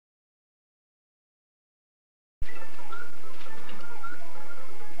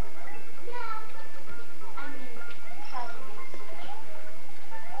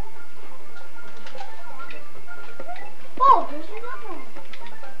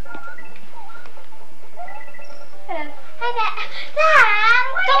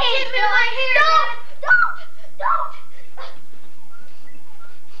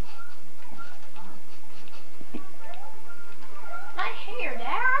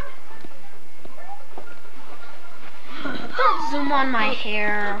comb on my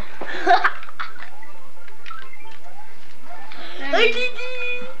hair.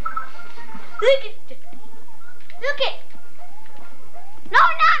 Look it. No,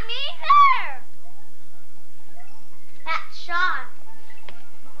 not me. There. That's Sean.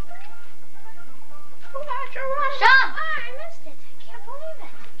 Sean. I missed it. I can't believe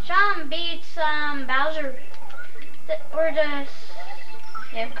it. Sean beats Bowser. We're just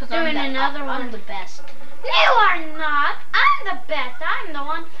doing another one. I'm the best. You are not. I'm the best. I'm the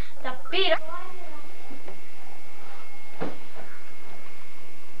one that beat him.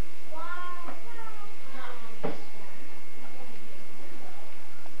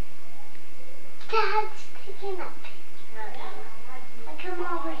 Dad's taking a picture. I come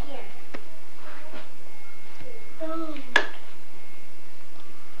over here. Oh.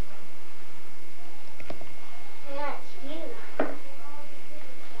 That's you.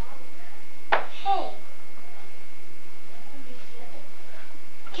 Hey.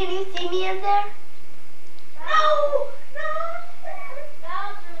 Can you see me in there? No! No!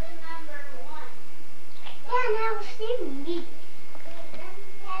 Bowser's #1. Yeah, now see me.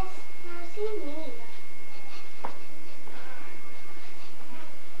 Yes, now see me.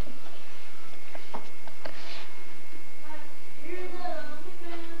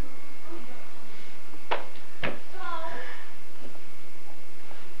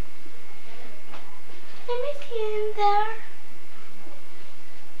 Let me see in there.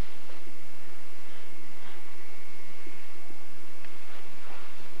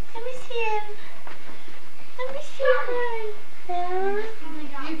 Let me see him. Let me see her in there.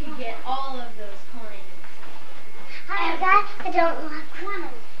 You could get all of those coins. I don't like one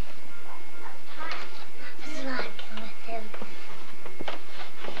of them. This is not good with him.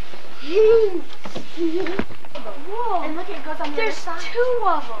 Whoa. And look, it goes on the There's other side. 2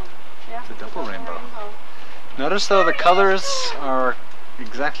 of them. It's a double rainbow. Notice though the colors are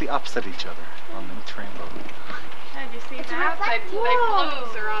exactly opposite each other on each rainbow. Did you see that? They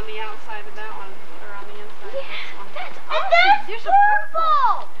blues are on the outside of that one. They're on the inside of this one. That's awesome. There's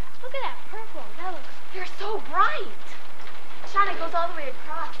purple. Look at that purple. That looks. They're so bright. Sean, it goes all the way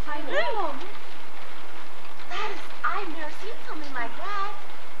across. I know. I've never seen something like that.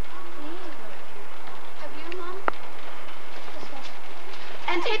 Have you, Mom?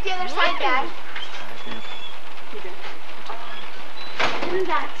 And take the other side, Dad. Isn't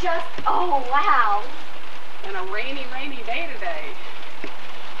that just, oh wow. And a rainy, rainy day today.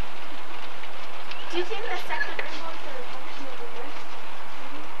 Do you think the second rainbow is the reflection of the earth?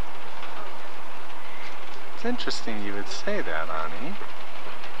 It's interesting you would say that, Ani.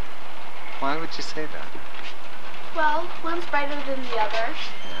 Why would you say that? Well, one's brighter than the other.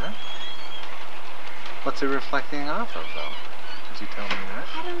 Yeah? What's it reflecting off of, though? Did you tell me that?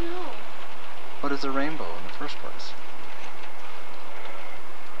 I don't know. What is a rainbow in the first place?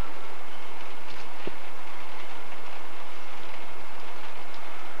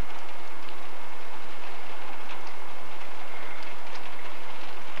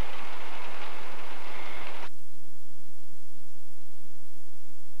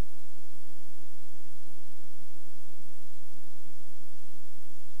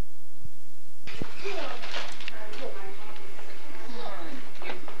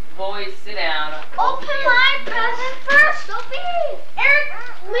 Boys, sit down. Open my present first, Sophie. Eric,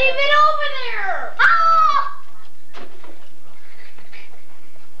 leave it over there. Ah!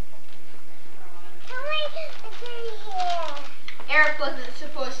 Eric wasn't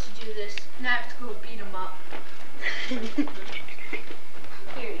supposed to do this. Now I have to go beat him up.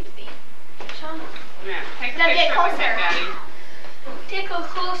 Here you be. Sean. Yeah, take a Now get picture with closer. it, Daddy. Take a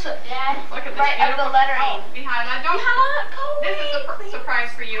close-up, Dad. Look at this Right of the beautiful lettering. behind that. Don't This is a surprise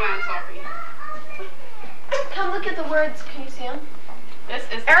for you and Sophie. Come look at the words. Can you see them? This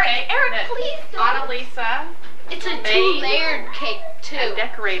is the Eric, cake that please don't. Annalisa It's a made 2-layered cake, too. and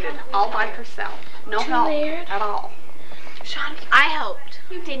decorated all by herself. No help 2-layered? at all. Sean, I helped.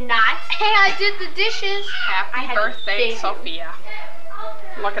 You did not. Hey, I did the dishes. Happy birthday, Sophia.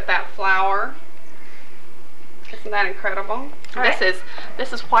 Look at that flower. Isn't that incredible? Right.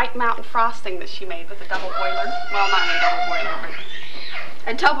 This is White Mountain frosting that she made with a double boiler. Well, not a double boiler,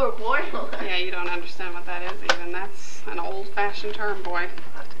 but A double boiler. yeah, you don't understand what that is even. That's an old-fashioned term, boy.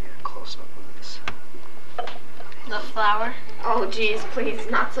 I have to get a close-up of this. The flower? Oh, geez, please,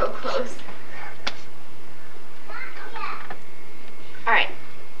 not so close. All right.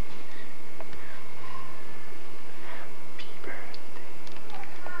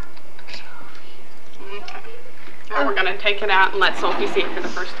 Okay. Now we're going to take it out and let Sophie see it for the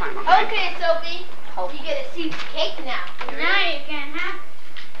first time, okay? Okay, Sophie. You get to see the cake now. Now you can have.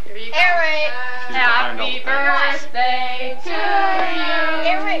 Here you go. Eric. She's Happy birthday to you.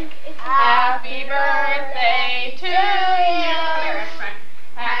 Eric. Happy birthday to you.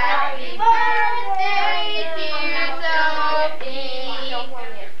 Happy birthday, dear Sophie.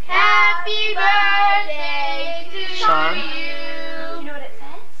 Happy birthday to Sean? you. You know what it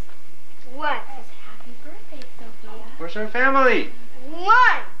says? What? It says happy birthday, Sophia. Where's our family? 1,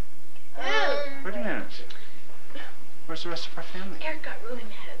 2. Wait a minute. Where's the rest of our family? Eric got really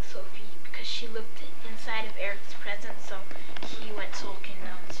mad at Sophie because she looked inside of Eric's present, so he went sulking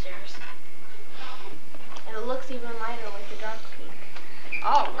downstairs. And it looks even lighter with the dark pink.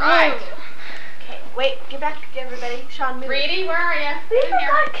 All right. Okay, wait, get back to everybody. Sean, move. Reedy, where are you? We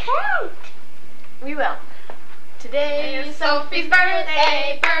forgot count. We will. Today is Sophie's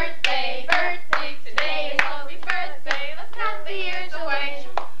birthday, birthday, birthday. Today is Sophie's birthday. Let's count the years away.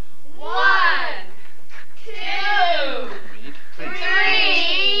 1, 2, Read, please.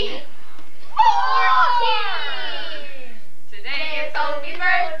 3, 14. Today is Sophie's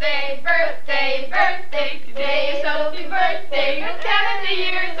birthday, birthday, birthday. Today is Sophie's birthday. Let's count the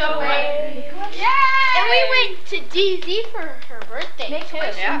years away. Yay! And we went to DZ for her birthday, too.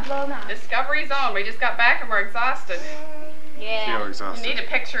 Yeah. Discovery Zone. We just got back and we're exhausted. Feel Yeah. You exhausted. need a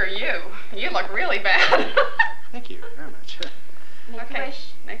picture of you. You look really bad. Thank you very much. Okay.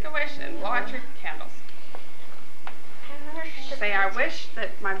 Make a wish and blow out your candles. Say, I wish that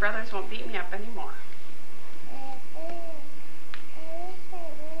my brothers won't beat me up anymore.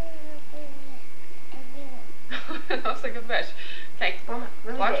 That was a good wish. Okay, blow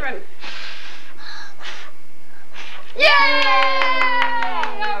out your wind. Yay!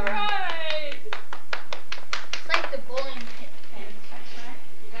 All right. It's like the bowling pin. That's right.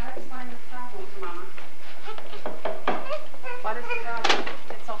 You gotta explain the problem to Mama. What is the problem?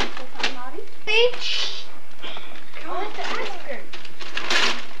 Did Sophie say something naughty? I want to ask her.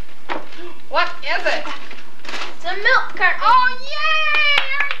 What is it? It's a milk carton. Oh, yay!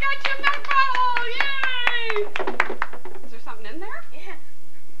 Eric got your milk bottle! Yay! Is there something in there? Yeah.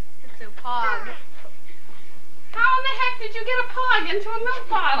 It's a pog. How in the heck did you get a pog into a milk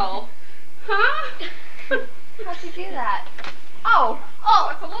bottle? Huh? How'd you do that? Oh,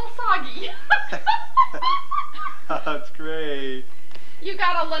 it's a little soggy. That's great. You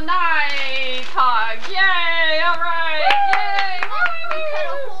got a lanai pog. Yay! All right. Yay! We cut a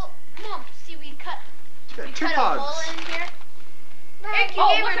hole. Mom, see we cut. You We got two cut a hole pogs. in here. Eric, you Oh,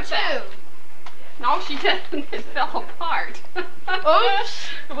 gave look her at 2. that. No, she didn't. It fell apart. Oops.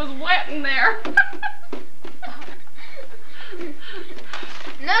 It was wet in there.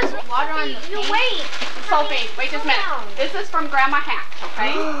 No, there's water on the paint. Wait. Sophie, wait just a minute. This is from Grandma Hatch,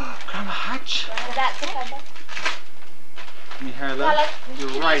 okay? Grandma Hatch. That's the cover. Can you hear that?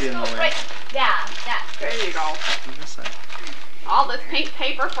 You're right in the way. Yeah, that's There you go. On this side. All this pink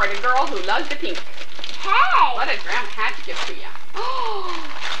paper for the girl who loves the pink. Hey! What did Grandma Hatch give to you?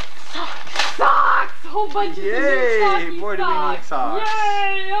 Socks! Whole bunch of new Yay! soggy Boy, do we need socks.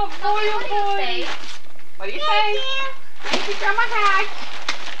 Yay! Oh boy, What oh do boy. you say? What do you say? Thank you, Grandma Hatch.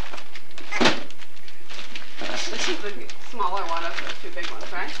 This is the smaller one of the 2 big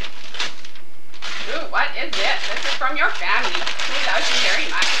ones, right? Ooh, what is this? This is from your family. We love you very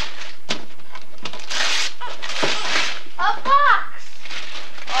much. A box!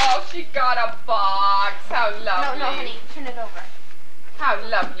 Oh, she got a box. How lovely. No, honey, turn it over. How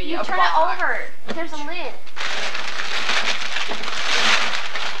lovely You a turn box. it over. There's a lid.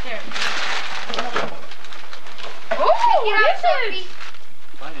 There. Oh, what is it?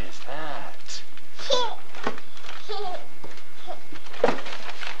 What is that?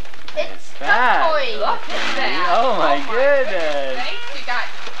 It's that? toy. Look at that. Oh my goodness. Thanks. We got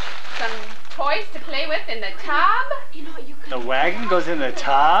some toys to play with in the tub. You know what you could The wagon goes in the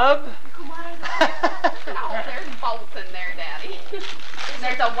tub? come out of the No, there's bolts in there, Daddy.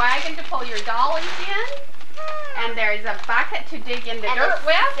 There's a wagon to pull your dollies in. And there's a bucket to dig in the and dirt a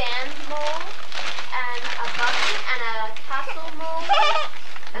with. sand mold, and a bucket, and a castle mold,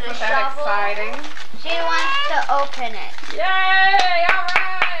 and a Isn't that shovel. exciting? She wants to open it. Yay! All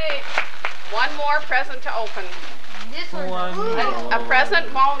right. One more present to open. This one's One blue. more. A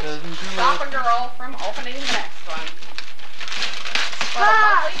present won't Doesn't do stop it. a girl from opening the next one. What a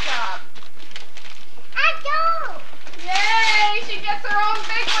lovely job. I don't. Yay! She gets her own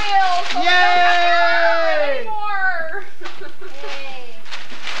big wheel. So we don't have to run Yay! anymore. Yay.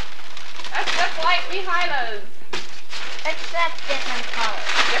 That's just like Mihaila's. Except different colors.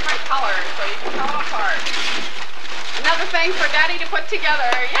 Different colors, so you can tell them apart. Another thing for Daddy to put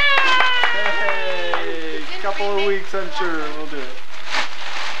together. Yay! Hey, couple of weeks, I'm sure we'll do it.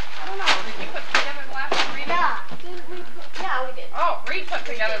 I don't know. Did you put together the last one, Rita? Yeah. Yeah, we did. Oh, Reed put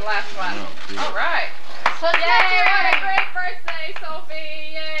together the last one. Oh, All right. So it's Yay, what a great birthday,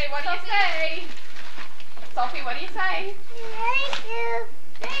 Sofie. Yay, what do you say? Sofie, what do you say? Thank you.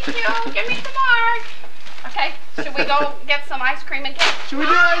 Thank you. Give me some more. Okay, should we go get some ice cream and cake? Should we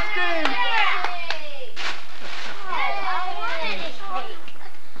do ice cream? Yay! I wanted a cake.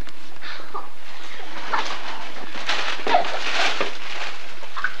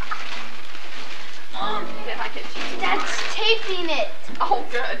 Did I get you? That's taping it. Oh,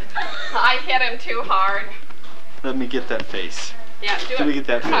 good. I hit him too hard. Let me get that face. Yeah, do it. Let me get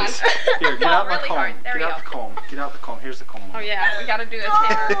that Come on. face. Here, get No, out my really comb. hard. There Get we out the go. comb. Get out the comb. Here's the comb. Oh, yeah, we got to do his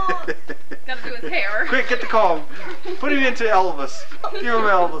hair. Got to do his hair. Quick, get the comb. Put him into Elvis. Give him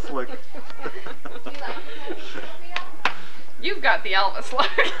Elvis look. You've got the Elvis look.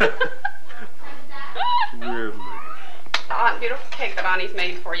 Weirdly. Beautiful cake that Annie's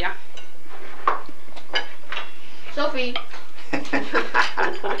made for you. Sofie. Is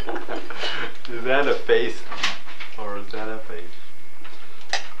that a face? Or is that a face?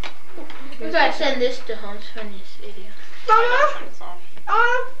 We gotta send this to Home's funniest video.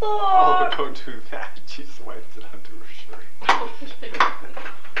 Oh, don't do that. She swiped it onto her shirt.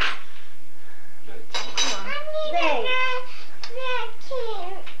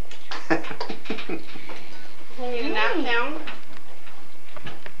 You need a nap down?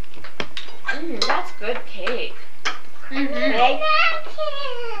 That's good cake.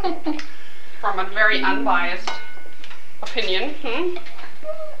 From a very unbiased opinion.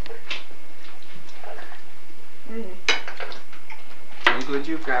 Would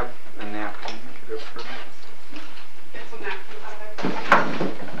you grab a napkin? Get it for me? Get some napkins out of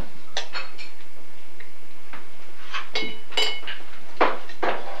there.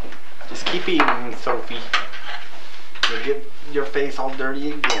 Just keep eating, Sofie. You'll get your face all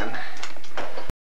dirty again.